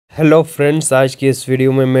Hello friends, आज की इस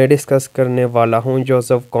वीडियो में मैं डिस्कस करने वाला हूं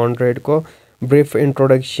जोसेफ कॉनरेड को। ब्रीफ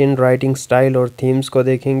इंट्रोडक्शन, राइटिंग स्टाइल और थीम्स को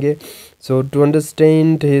देखेंगे। सो to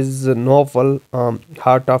understand his novel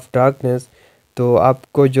heart of darkness, तो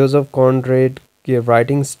आपको जोसेफ कॉनरेड के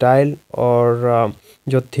राइटिंग स्टाइल और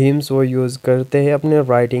जो थीम्स वो यूज़ करते हैं अपने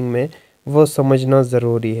राइटिंग में, वो समझना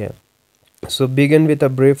ज़रूरी है। So begin with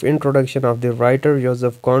a brief introduction of the writer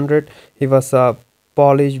Joseph Conrad. He was a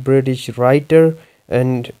Polish British writer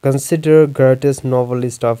and considered greatest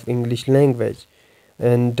novelist of English language.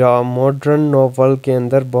 And modern novel के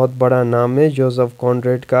अंदर बहुत बड़ा नाम है जोसेफ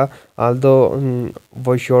कॉनरेड का। आल्दो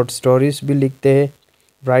वो शॉर्ट स्टोरीज भी लिखते हैं,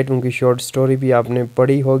 राइट। उनकी शॉर्ट स्टोरी भी आपने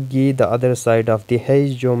पढ़ी होगी, the other side of the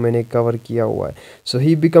hedge, जो मैंने कवर किया हुआ है। सो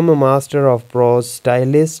he become a master of pros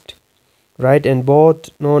stylist, right, and both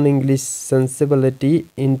non-English sensibility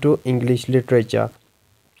into English literature.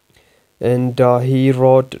 And he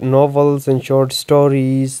wrote novels and short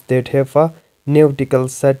stories that have a nautical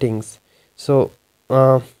settings. So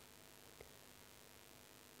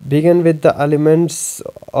begin with the elements.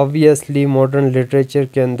 Obviously modern literature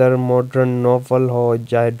के अंदर modern novel हो,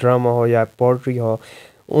 चाहे drama हो या pottery हो,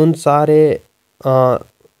 उन सारे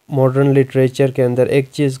modern literature के अंदर एक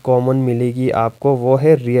चीज़ कॉमन मिलेगी आपको, वो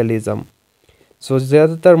है रियलिज़म। सो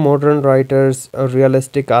ज़्यादातर modern writers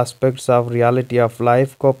realistic aspects of reality of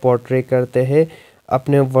life को पोर्ट्रे करते हैं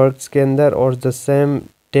अपने वर्क्स के अंदर, और द सेम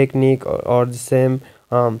टेक्निक और the same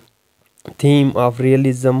theme of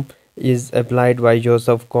realism is applied by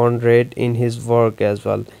Joseph Conrad in his work as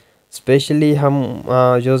well. Specially हम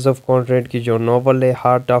जोसेफ कॉनरेड की जो नॉवल है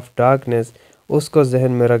हार्ट ऑफ डार्कनेस, उसको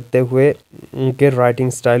जहन में रखते हुए उनके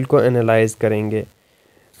राइटिंग स्टाइल को एनालाइज करेंगे।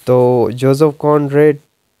 तो जोसेफ कॉनरेड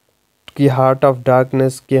की हार्ट ऑफ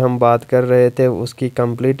डार्कनेस की हम बात कर रहे थे, उसकी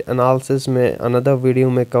कंप्लीट एनालिसिस में अनदर वीडियो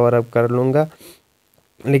में कवर अप कर लूँगा,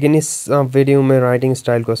 लेकिन इस वीडियो में राइटिंग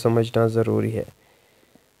स्टाइल को समझना ज़रूरी है,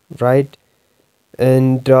 right.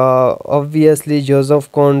 And obviously Joseph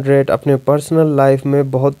Conrad अपने पर्सनल लाइफ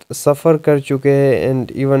में बहुत सफ़र कर चुके हैं,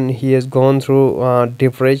 and even he has gone through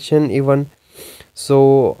depression even. सो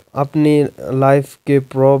अपनी लाइफ के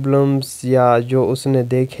प्रॉब्लम्स या जो उसने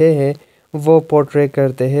देखे हैं वो पोर्ट्रे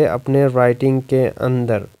करते हैं अपने राइटिंग के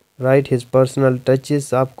अंदर, राइट। हिज पर्सनल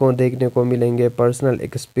टचेस आपको देखने को मिलेंगे, पर्सनल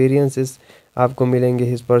एक्सपीरियंसेस आपको मिलेंगे,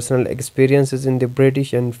 his personal experiences in the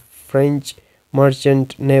British and French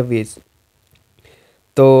merchant navies.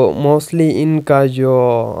 तो मोस्टली इनका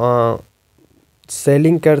जो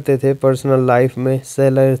सेलिंग करते थे पर्सनल लाइफ में,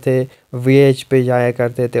 सेलर थे, वीएच पे जाया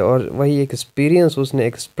करते थे, और वही एक्सपीरियंस उसने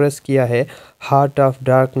एक्सप्रेस किया है हार्ट ऑफ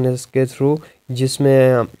डार्कनेस के थ्रू,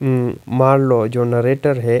 जिसमें मार्लो जो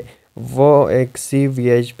नरेटर है वो एक सी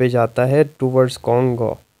वीएच पे जाता है टूवर्ड्स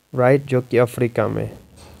कॉन्गो, राइट, जो कि अफ्रीका में।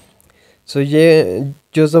 सो ये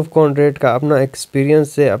जोसेफ कॉनरेड का अपना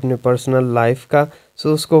एक्सपीरियंस है अपने पर्सनल लाइफ का,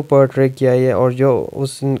 सो उसको पोर्ट्रे किया है, और जो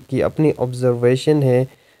उसकी अपनी ऑब्जर्वेशन है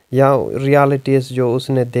या रियलिटीज़ जो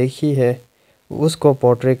उसने देखी है उसको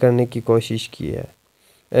पोर्ट्रे करने की कोशिश की है।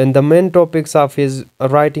 And the main topics of his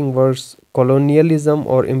writing works colonialism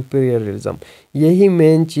और इम्पीरियलिज्म, यही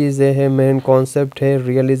मेन चीज़ें हैं, मेन कॉन्सेप्ट है,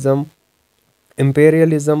 realism,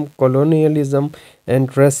 imperialism, colonialism and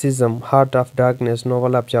racism. Heart of darkness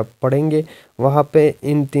novel आप जब पढ़ेंगे वहाँ पे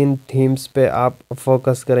इन तीन थीम्स पे आप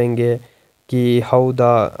फोकस करेंगे कि हाउ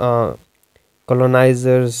द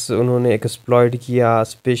कॉलोनाइजर्स उन्होंने एक्सप्लॉइट किया,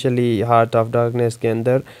 स्पेशली हार्ट ऑफ डार्कनेस के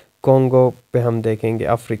अंदर कॉन्गो पे हम देखेंगे,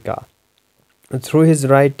 Africa. Through his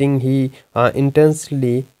writing he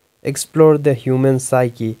intensely explore the human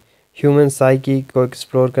psyche को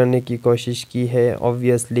एक्सप्लोर करने की कोशिश की है।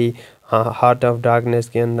 ऑब्वियसली हार्ट ऑफ डार्कनेस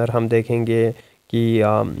के अंदर हम देखेंगे कि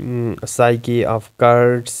साइकी ऑफ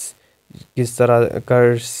कर्ट्स, किस तरह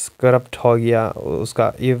कर्ट्स करप्ट हो गया,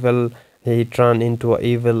 उसका evil, he turned into a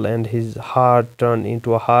evil and his heart turned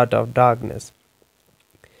into a heart of darkness.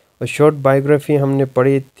 A short biography हमने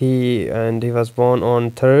पढ़ी थी, and he was born on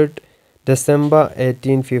 3rd December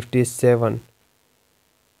 1857,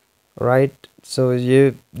 right. So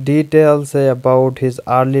ये details है about his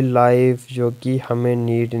early life जो कि हमें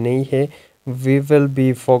need नहीं है। We will be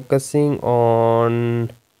focusing on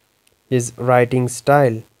his writing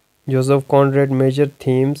style. Joseph Conrad major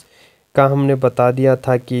themes का हमने बता दिया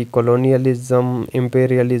था कि कॉलोनियलिज्म,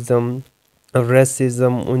 इम्पेरियलिज्म,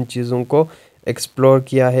 रेसिज्म, उन चीज़ों को एक्सप्लोर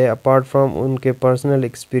किया है। अपार्ट फ्रॉम उनके पर्सनल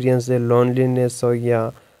एक्सपीरियंस है, लोनलीनेस हो गया,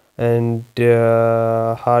 एंड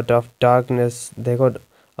हार्ट ऑफ डार्कनेस। देखो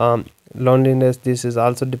loneliness, this is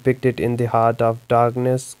also depicted in the heart of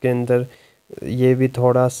darkness के अंदर, ये भी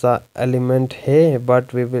थोड़ा सा एलिमेंट है,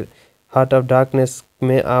 but we will heart of darkness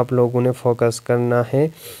में आप लोगों ने फोकस करना है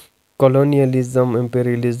कॉलोनियलिज्म,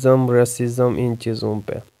 इम्पेरियलिज्म, रेसिज्म, इन चीज़ों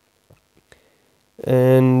पे।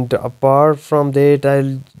 And apart from that,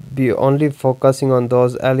 I'll be only focusing on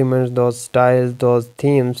those elements, those styles, those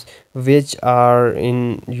themes which are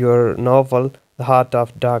in your novel The Heart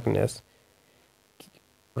of Darkness,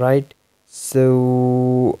 right?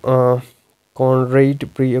 So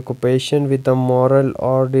Conrad preoccupation with the moral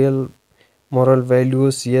ordeal, moral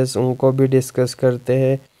values, yes, उनको भी discuss करते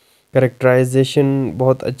हैं। Characterisation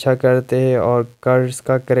बहुत अच्छा करते हैं, और कर्स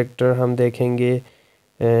का करेक्टर हम देखेंगे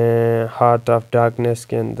हार्ट ऑफ डार्कनेस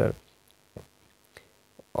के अंदर,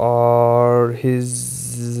 और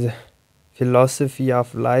his philosophy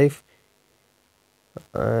of life.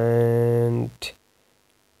 And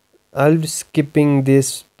I'll be skipping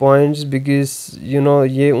these points because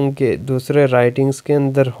ये उनके दूसरे राइटिंग्स के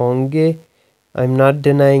अंदर होंगे, I am not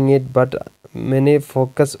denying it, but मैंने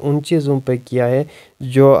फोकस उन चीज़ों पे किया है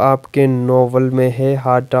जो आपके नोवेल में है,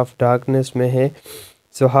 हार्ट ऑफ डार्कनेस में है।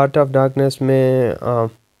 सो हार्ट ऑफ डार्कनेस में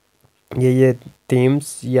ये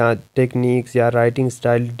थीम्स या टेक्निक्स या राइटिंग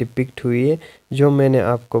स्टाइल डिपिक्ट हुई है जो मैंने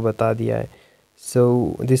आपको बता दिया है।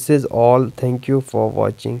 So this is all, thank you for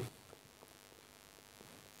watching.